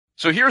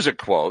So here's a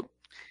quote.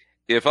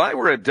 If I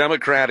were a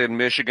Democrat in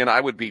Michigan,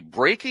 I would be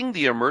breaking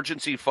the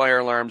emergency fire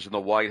alarms in the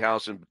White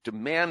House and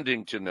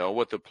demanding to know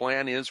what the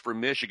plan is for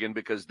Michigan,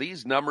 because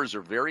these numbers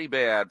are very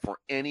bad for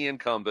any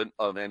incumbent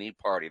of any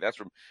party. That's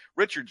from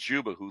Richard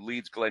Juba, who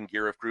leads Glenn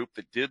Gariff Group,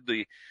 that did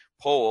the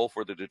poll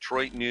for the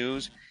Detroit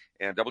News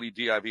and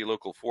WDIV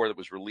Local 4 that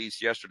was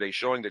released yesterday,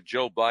 showing that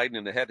Joe Biden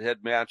in the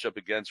head-to-head matchup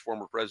against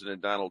former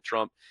President Donald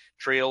Trump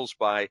trails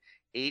by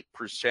 8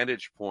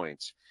 percentage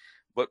points.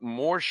 But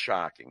more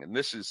shocking, and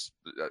this is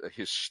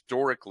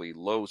historically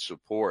low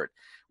support,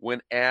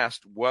 when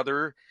asked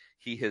whether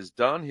he has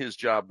done his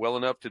job well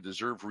enough to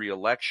deserve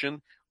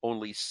re-election,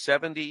 only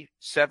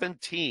 17%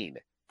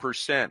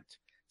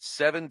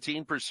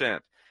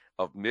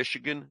 of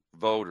Michigan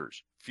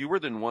voters, fewer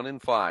than 1 in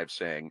 5,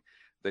 saying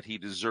that he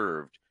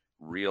deserved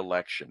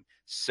re-election.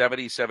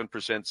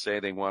 77% say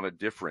they want a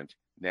different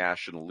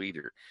national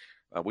leader.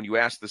 When you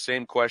ask the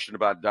same question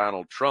about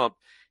Donald Trump,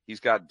 he's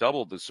got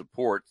double the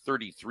support,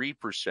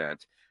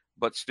 33%,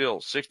 but still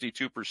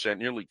 62%,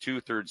 nearly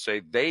two-thirds, say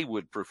they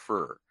would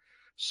prefer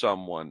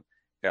someone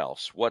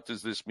else. What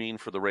does this mean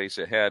for the race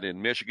ahead in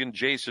Michigan?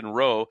 Jason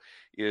Roe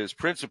is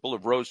principal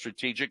of Roe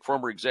Strategic,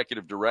 former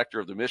executive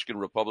director of the Michigan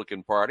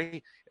Republican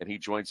Party, and he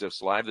joins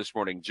us live this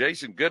morning.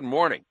 Jason, good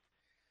morning.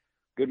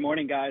 Good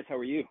morning, guys. How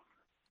are you?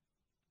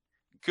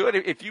 Good.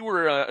 If you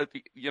were,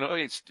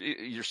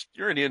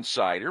 you're an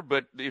insider,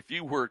 but if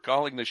you were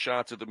calling the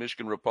shots of the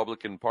Michigan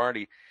Republican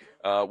Party,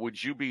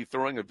 would you be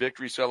throwing a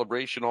victory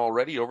celebration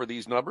already over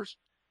these numbers?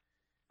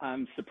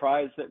 I'm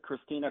surprised that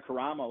Kristina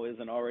Karamo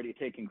isn't already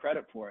taking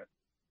credit for it.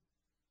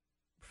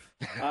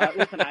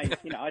 Listen,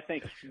 I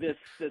think this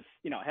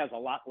has a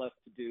lot less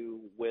to do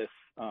with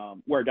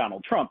where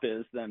Donald Trump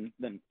is than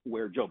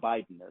where Joe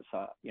Biden is.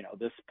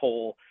 This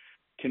poll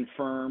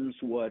confirms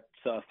what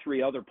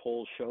 3 other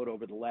polls showed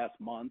over the last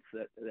month,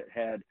 that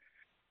had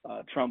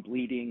Trump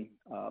leading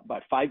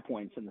by 5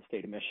 points in the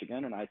state of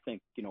Michigan. And I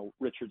think,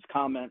 Richard's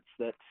comments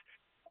that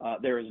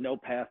there is no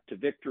path to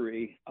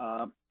victory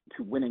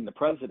to winning the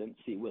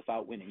presidency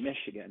without winning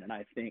Michigan. And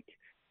I think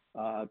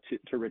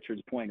to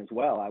Richard's point as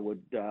well,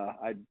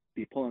 I'd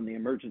be pulling the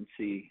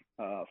emergency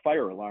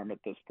fire alarm at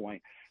this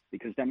point,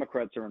 because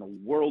Democrats are in a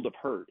world of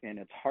hurt, and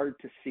it's hard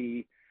to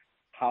see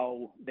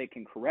how they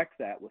can correct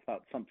that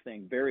without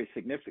something very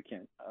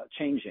significant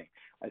changing.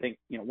 I think,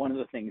 one of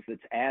the things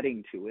that's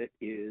adding to it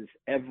is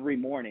every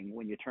morning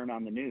when you turn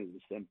on the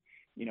news, and,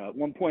 at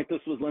one point this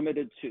was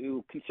limited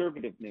to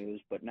conservative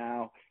news, but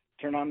now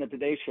turn on the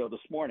Today Show this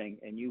morning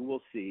and you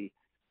will see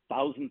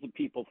thousands of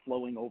people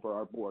flowing over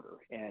our border.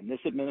 And this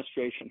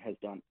administration has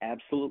done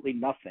absolutely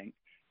nothing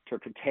to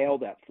curtail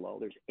that flow.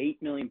 There's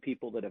 8 million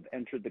people that have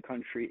entered the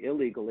country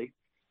illegally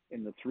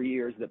in the 3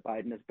 years that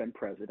Biden has been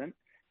president,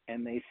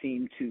 and they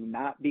seem to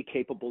not be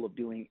capable of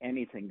doing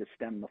anything to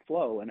stem the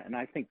flow. And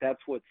I think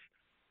that's what's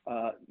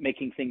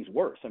making things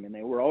worse. I mean,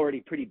 they were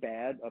already pretty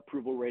bad.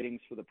 Approval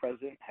ratings for the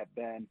president have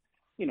been,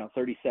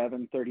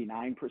 37,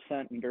 39%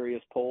 in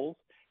various polls.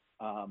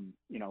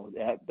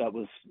 That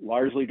was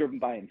largely driven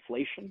by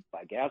inflation,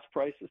 by gas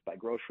prices, by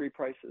grocery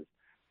prices.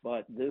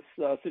 But this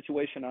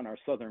situation on our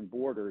southern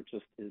border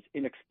just is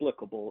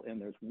inexplicable. And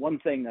there's one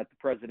thing that the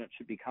president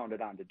should be counted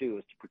on to do,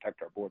 is to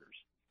protect our borders.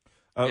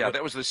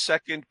 That was the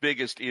second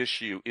biggest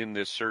issue in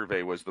this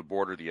survey, was the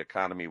border. The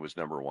economy was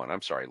number 1.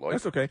 I'm sorry, Lloyd.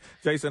 That's okay.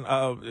 Jason,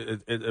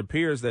 it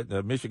appears that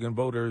the Michigan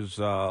voters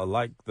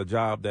like the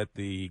job that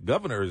the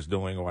governor is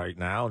doing right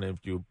now. And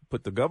if you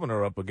put the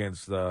governor up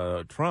against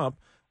Trump,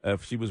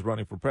 if she was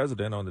running for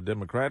president on the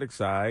Democratic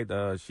side,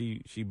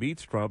 she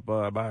beats Trump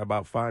by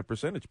about 5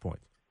 percentage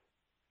points.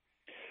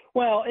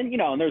 Well, and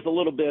there's a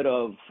little bit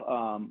of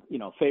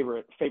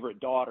favorite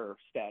daughter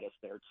status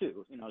there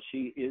too.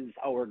 She is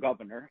our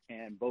governor,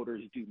 and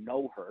voters do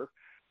know her.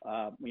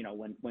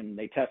 When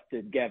they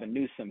tested Gavin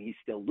Newsom, he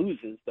still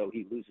loses, though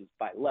he loses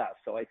by less.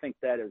 So I think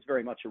that is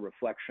very much a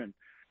reflection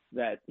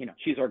that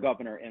she's our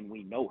governor and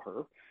we know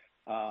her.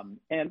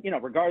 And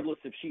regardless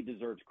if she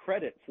deserves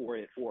credit for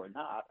it or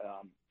not,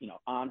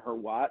 on her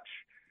watch,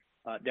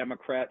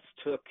 Democrats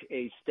took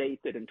a state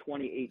that in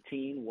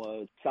 2018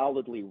 was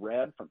solidly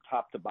red from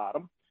top to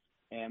bottom,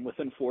 and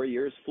within 4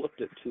 years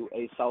flipped it to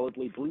a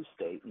solidly blue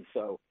state. And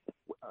so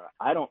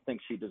I don't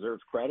think she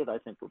deserves credit. I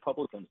think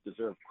Republicans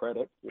deserve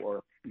credit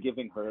for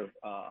giving her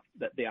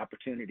the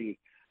opportunity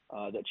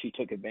that she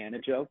took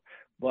advantage of.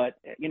 But,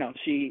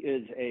 she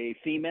is a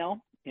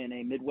female in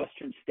a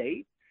Midwestern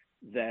state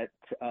that,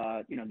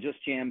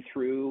 just jammed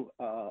through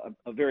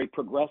a very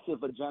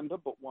progressive agenda,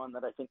 but one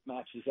that I think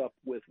matches up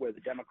with where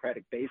the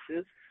Democratic base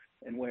is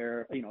and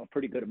where, a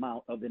pretty good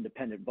amount of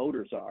independent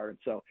voters are. And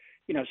so,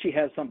 she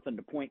has something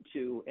to point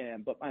to,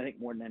 but I think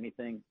more than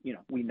anything,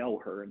 we know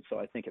her. And so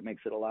I think it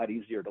makes it a lot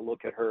easier to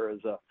look at her as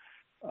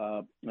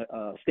a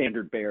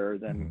standard bearer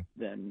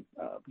than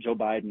Joe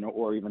Biden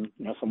or even,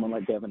 someone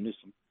like Gavin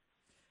Newsom.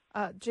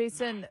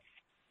 Jason,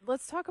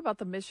 let's talk about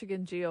the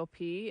Michigan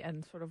GOP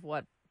and sort of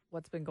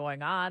what's been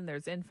going on.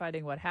 There's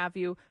infighting, what have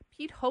you.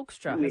 Pete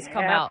Hoekstra has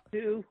come out.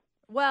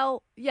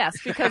 Well, yes,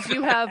 because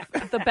you have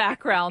the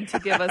background to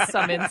give us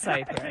some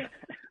insight here.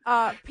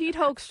 Pete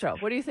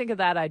Hoekstra, what do you think of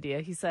that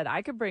idea? He said,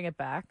 I could bring it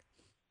back.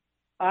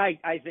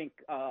 I think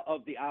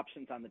of the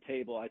options on the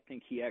table, I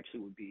think he actually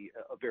would be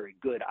a very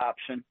good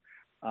option.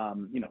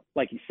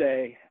 Like you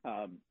say,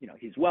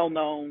 he's well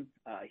known.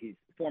 He's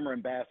former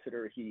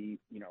ambassador. He,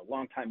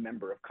 longtime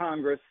member of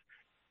Congress.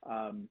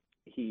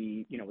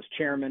 He, was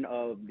chairman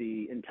of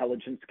the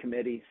Intelligence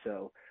Committee.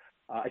 So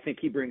I think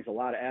he brings a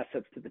lot of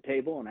assets to the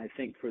table. And I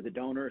think for the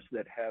donors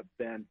that have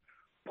been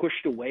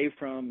pushed away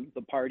from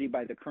the party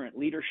by the current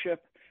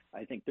leadership,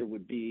 I think there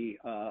would be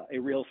a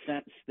real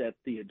sense that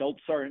the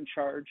adults are in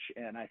charge.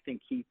 And I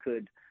think he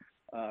could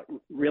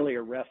really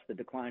arrest the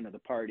decline of the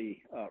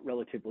party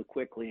relatively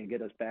quickly and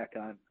get us back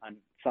on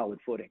solid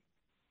footing.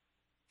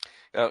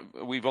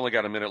 We've only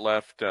got a minute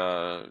left,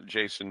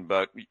 Jason,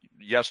 but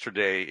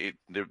yesterday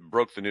it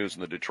broke the news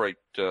in the Detroit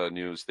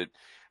news that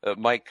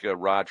Mike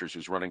Rogers,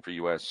 who's running for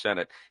U.S.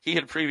 Senate, he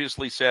had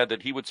previously said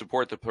that he would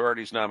support the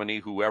party's nominee,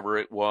 whoever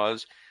it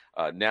was.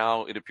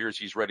 Now it appears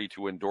he's ready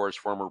to endorse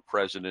former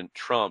President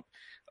Trump.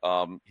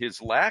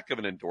 His lack of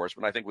an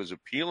endorsement, I think, was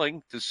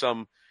appealing to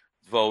some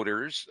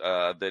voters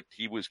that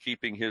he was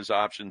keeping his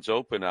options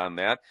open on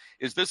that.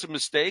 Is this a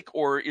mistake,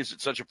 or is it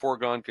such a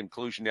foregone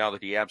conclusion now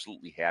that he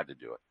absolutely had to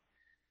do it?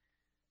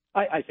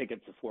 I think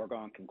it's a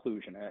foregone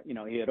conclusion.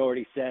 He had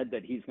already said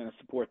that he's going to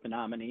support the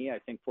nominee. I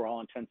think for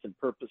all intents and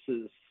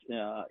purposes,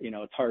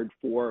 it's hard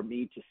for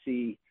me to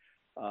see,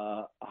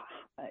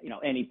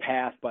 any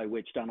path by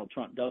which Donald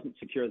Trump doesn't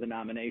secure the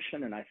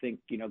nomination. And I think,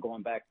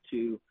 going back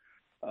to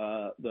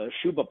the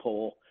Shuba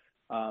poll,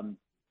 58%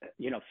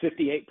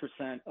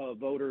 of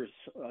voters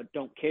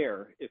don't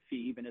care if he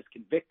even is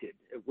convicted.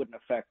 It wouldn't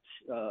affect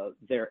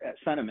their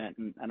sentiment.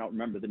 And I don't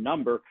remember the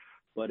number,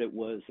 but it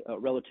was a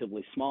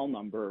relatively small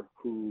number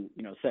who,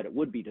 said it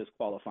would be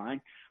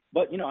disqualifying.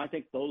 But, I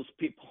think those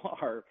people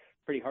are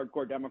pretty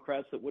hardcore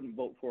Democrats that wouldn't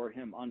vote for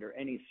him under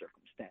any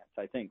circumstance.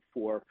 I think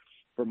for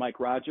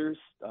Mike Rogers,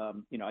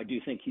 I do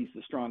think he's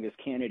the strongest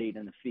candidate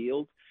in the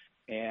field.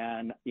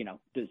 And,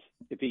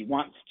 if he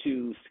wants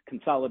to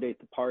consolidate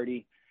the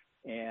party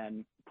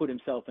and put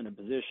himself in a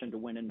position to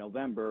win in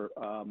November,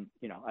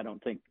 I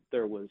don't think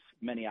there was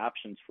many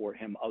options for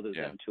him other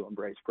than to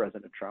embrace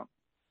President Trump.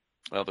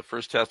 Well, the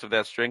first test of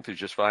that strength is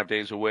just 5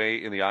 days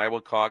away in the Iowa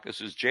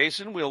caucuses.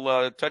 Jason,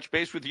 we'll touch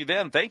base with you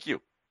then. Thank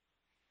you.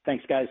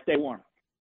 Thanks, guys. Stay warm.